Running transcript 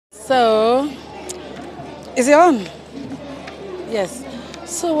So, is it on? Yes.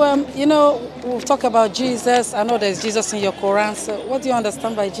 So, we'll talk about Jesus. I know there's Jesus in your Quran. So, what do you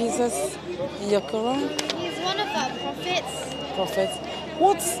understand by Jesus in your Quran? He's one of our prophets. Prophet.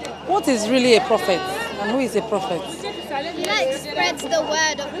 What is really a prophet? And who is a prophet? He like spreads the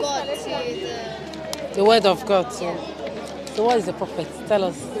word of God to The word of God. yeah. So what is a prophet? Tell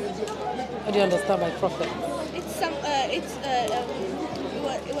us. What do you understand by prophet? It's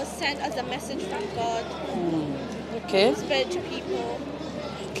it was sent as a message from God, Okay. spread to people.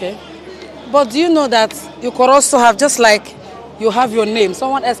 Okay. But do you know that you could also have, just like you have your name,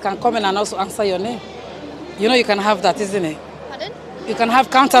 someone else can come in and also answer your name? You know you can have that, isn't it? Pardon? You can have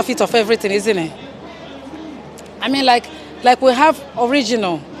counterfeit of everything, isn't it? I mean, like we have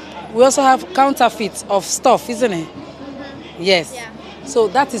original, we also have counterfeit of stuff, isn't it? Yes. Yeah. So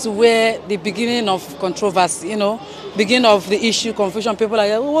that is where the beginning of controversy, beginning of the issue, confusion. People are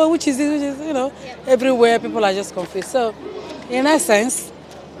like, well, which is it? Which is, everywhere people are just confused. So, in essence,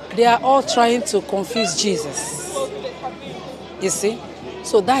 they are all trying to confuse Jesus. You see?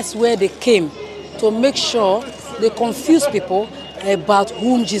 So that's where they came, to make sure they confuse people about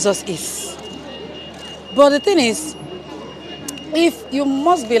whom Jesus is. But the thing is, if you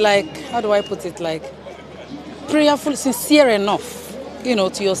must be like, how do I put it, like prayerful, sincere enough,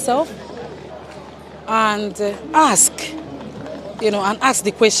 to yourself, and ask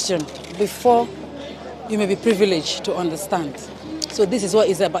the question before you may be privileged to understand. So this is what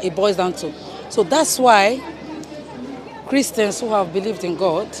it boils down to. So that's why Christians who have believed in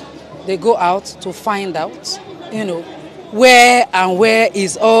God, they go out to find out, where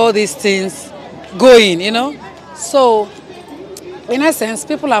is all these things going, So, in essence,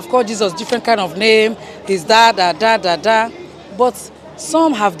 people have called Jesus different kind of name. He's da. But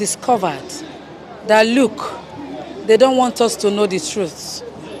some have discovered that, look, they don't want us to know the truth.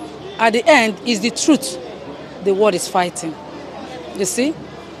 At the end, is the truth the world is fighting. You see?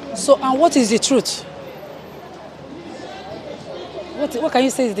 So, and what is the truth? What can you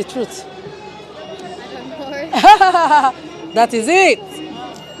say is the truth? I don't know. That is it.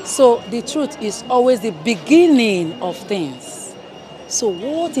 So the truth is always the beginning of things. So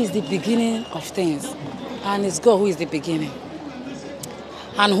what is the beginning of things? And it's God who is the beginning.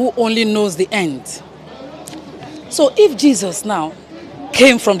 And who only knows the end. So if Jesus now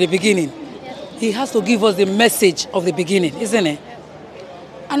came from the beginning, he has to give us the message of the beginning, isn't it?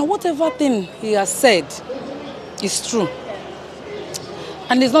 And whatever thing he has said is true.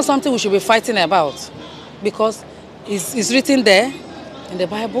 And it's not something we should be fighting about, because it's written there in the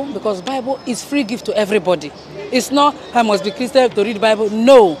Bible, because Bible is free gift to everybody. It's not, I must be Christian to read the Bible.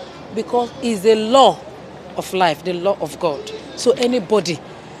 No, because it's the law of life, the law of God. So anybody,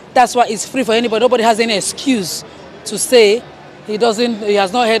 that's why it's free for anybody. Nobody has any excuse to say he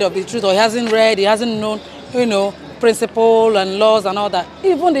has not heard of the truth, or he hasn't read, he hasn't known, principle and laws and all that.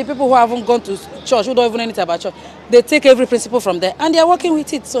 Even the people who haven't gone to church, who don't even know anything about church, they take every principle from there and they are working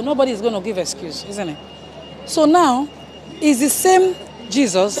with it. So nobody is going to give excuse, isn't it? So now, it's the same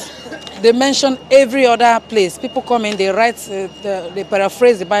Jesus they mention every other place. People come in, they write, they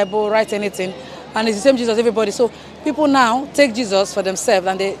paraphrase the Bible, write anything, and it's the same Jesus everybody. So people now take Jesus for themselves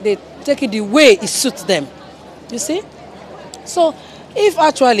and they take it the way it suits them. You see? So if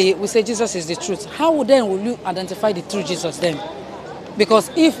actually we say Jesus is the truth, how will you identify the true Jesus then? Because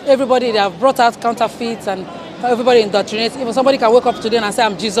if everybody, they have brought out counterfeits and everybody indoctrinates, even somebody can wake up today and say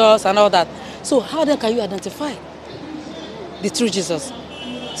I'm Jesus and all that. So how then can you identify the true Jesus?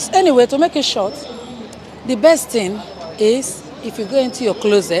 So anyway, to make it short, the best thing is if you go into your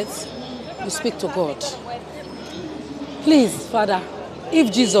closet, you speak to God. Please, Father,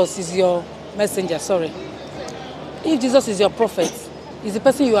 if Jesus is your messenger, if Jesus is your prophet, is the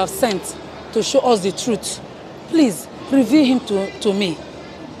person you have sent to show us the truth, please reveal him to me.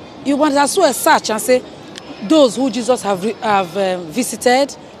 You want to also search and say, those who Jesus have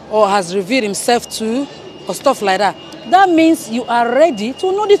visited or has revealed himself to, or stuff like that. That means you are ready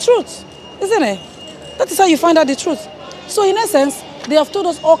to know the truth, isn't it? That is how you find out the truth. So in essence, they have told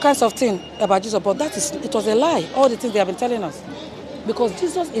us all kinds of things about Jesus, but it was a lie, all the things they have been telling us. Because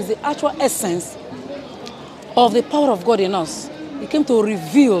Jesus is the actual essence of the power of God in us. He came to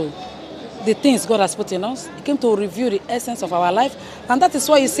reveal the things God has put in us. He came to reveal the essence of our life. And that is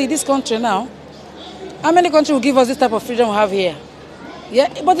why you see this country now. How many countries will give us this type of freedom we have here?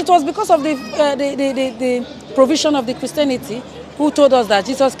 Yeah, but it was because of the provision of the Christianity who told us that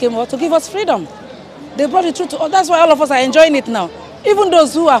Jesus came to give us freedom. They brought the truth to us. That's why all of us are enjoying it now. Even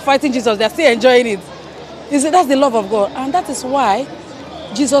those who are fighting Jesus, they are still enjoying it. You see, that's the love of God. And that is why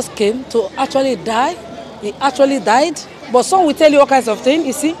Jesus came to actually die. He actually died. But some will tell you all kinds of things,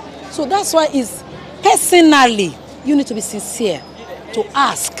 you see. So that's why it's personally, you need to be sincere to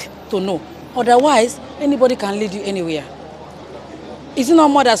ask to know. Otherwise, anybody can lead you anywhere. Is it not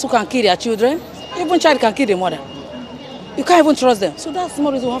mothers who can kill their children? Even child can kill the mother. You can't even trust them. So that's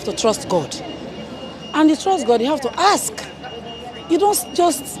more reason you have to trust God. And you trust God, you have to ask. You don't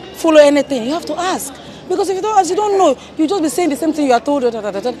just follow anything. You have to ask. Because if you don't ask, you don't know. You just be saying the same thing you are told,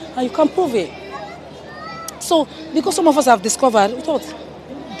 and you can't prove it. So, because some of us have discovered, we thought,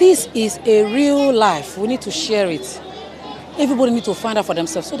 this is a real life. We need to share it. Everybody needs to find out for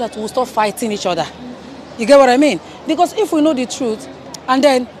themselves so that we'll stop fighting each other. You get what I mean? Because if we know the truth, and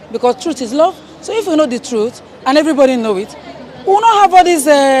then, because truth is love, so if we know the truth, and everybody know it, we will not have all this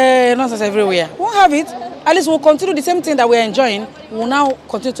nonsense everywhere. We won't have it. At least we'll continue the same thing that we're enjoying. We'll now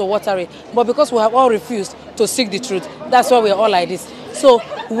continue to water it. But because we have all refused to seek the truth, that's why we're all like this. So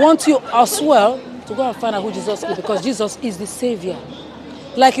we want you as well to go and find out who Jesus is, because Jesus is the Savior.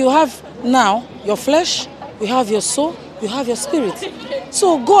 Like you have now your flesh, you have your soul, you have your spirit.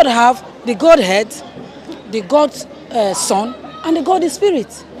 So God have the Godhead, the God Son, and the God the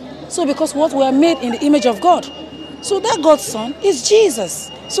Spirit. So because what we are made in the image of God. So that God's Son is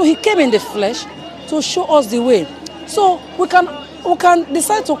Jesus. So he came in the flesh to show us the way. So we can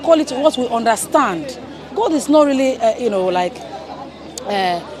decide to call it what we understand. God is not really,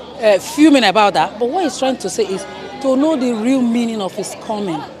 fuming about that. But what he's trying to say is to know the real meaning of his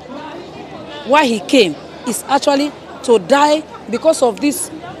coming. Why he came is actually to die because of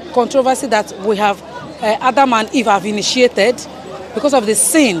this controversy that we have, Adam and Eve have initiated, because of the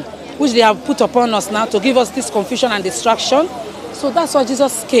sin which they have put upon us now to give us this confusion and distraction. So that's why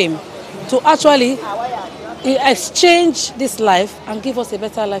Jesus came, to actually exchange this life and give us a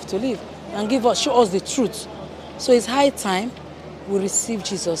better life to live and show us the truth. So it's high time we receive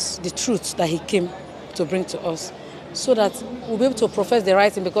Jesus, the truth that he came to bring to us, so that we'll be able to profess the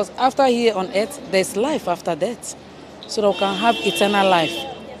right thing, because after here on earth, there's life after death, so that we can have eternal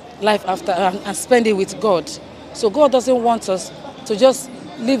life after, and spend it with God. So God doesn't want us to just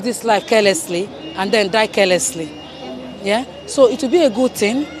live this life carelessly and then die carelessly. Yeah? So it will be a good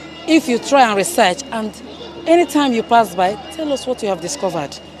thing if you try and research, and anytime you pass by, tell us what you have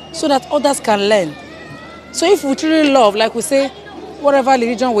discovered, so that others can learn. So if we truly love, like we say, whatever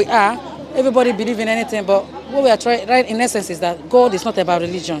religion we are, everybody believes in anything, but what we are trying, right, in essence, is that God is not about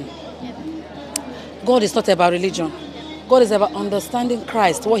religion. God is not about religion. God is about understanding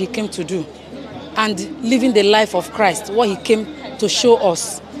Christ, what he came to do, and living the life of Christ, what he came to show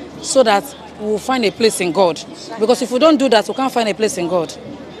us, so that we will find a place in God. Because if we don't do that, we can't find a place in God.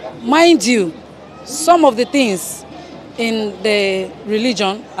 Mind you, some of the things in the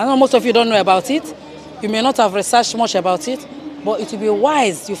religion, I know most of you don't know about it, you may not have researched much about it, but it will be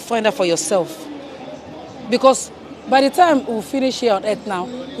wise you find out for yourself. Because by the time we finish here on earth now,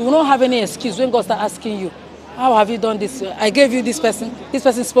 we will not have any excuse when God starts asking you, how have you done this? I gave you this person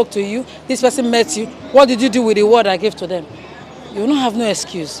spoke to you, this person met you, what did you do with the word I gave to them? You will not have no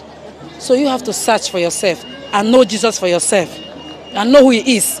excuse. So you have to search for yourself and know Jesus for yourself and know who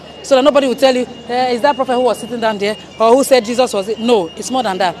he is, so that nobody will tell you, is that prophet who was sitting down there, or who said Jesus was it? No, it's more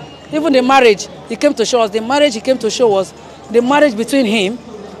than that. Even the marriage he came to show us, the marriage he came to show us, the marriage between him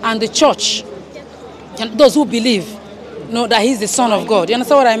and the church, and those who believe know that he's the Son of God. You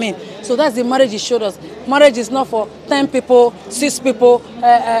understand what I mean? So that's the marriage he showed us. Marriage is not for 10 people, 6 people,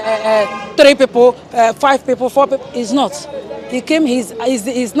 3 people, 5 people, 4 people. It's not. He came, he's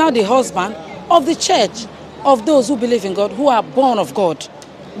now the husband of the church, of those who believe in God, who are born of God.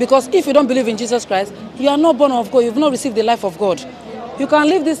 Because if you don't believe in Jesus Christ, you are not born of God. You've not received the life of God. You can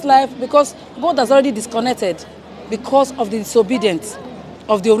live this life because God has already disconnected because of the disobedience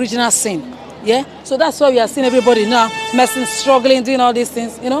of the original sin. Yeah? So that's why we are seeing everybody now messing, struggling, doing all these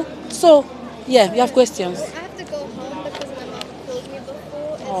things, you know? So, yeah, you have questions? I have to go home because my mom called me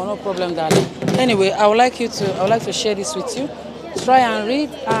before. Oh, no problem, darling. Anyway, I would like to share this with you. Try and read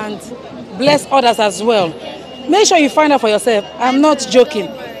and bless others as well. Make sure you find out for yourself. I'm not joking.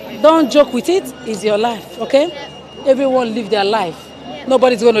 Don't joke with it. It's your life, okay? Everyone live their life.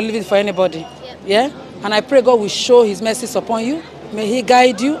 Nobody's going to live it for anybody. Yeah? And I pray God will show his mercies upon you. May he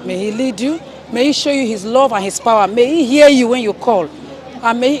guide you. May he lead you. May he show you his love and his power. May he hear you when you call.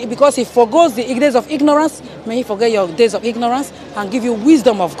 And may he, because he forgoes the days of ignorance, may he forget your days of ignorance and give you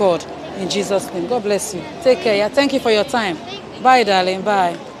wisdom of God. In Jesus' name. God bless you. Take care. Yeah? Thank you for your time. Bye, darling.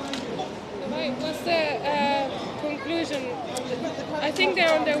 Bye. What's the conclusion? I think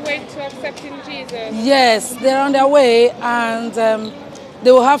they're on their way to accepting Jesus. Yes, they're on their way, and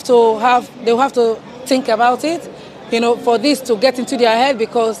they will have to think about it, you know, for this to get into their head,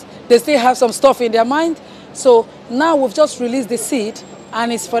 because they still have some stuff in their mind. So now we've just released the seed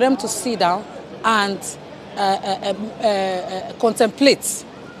and it's for them to sit down and contemplate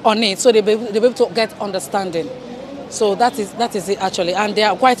on it, so they'll be able to get understanding. So that is it actually, and they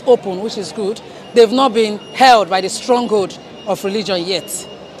are quite open, which is good. They've not been held by the stronghold of religion yet,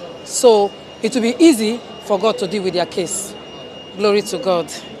 so it will be easy for God to deal with their case. Glory to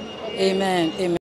God. Amen. Amen.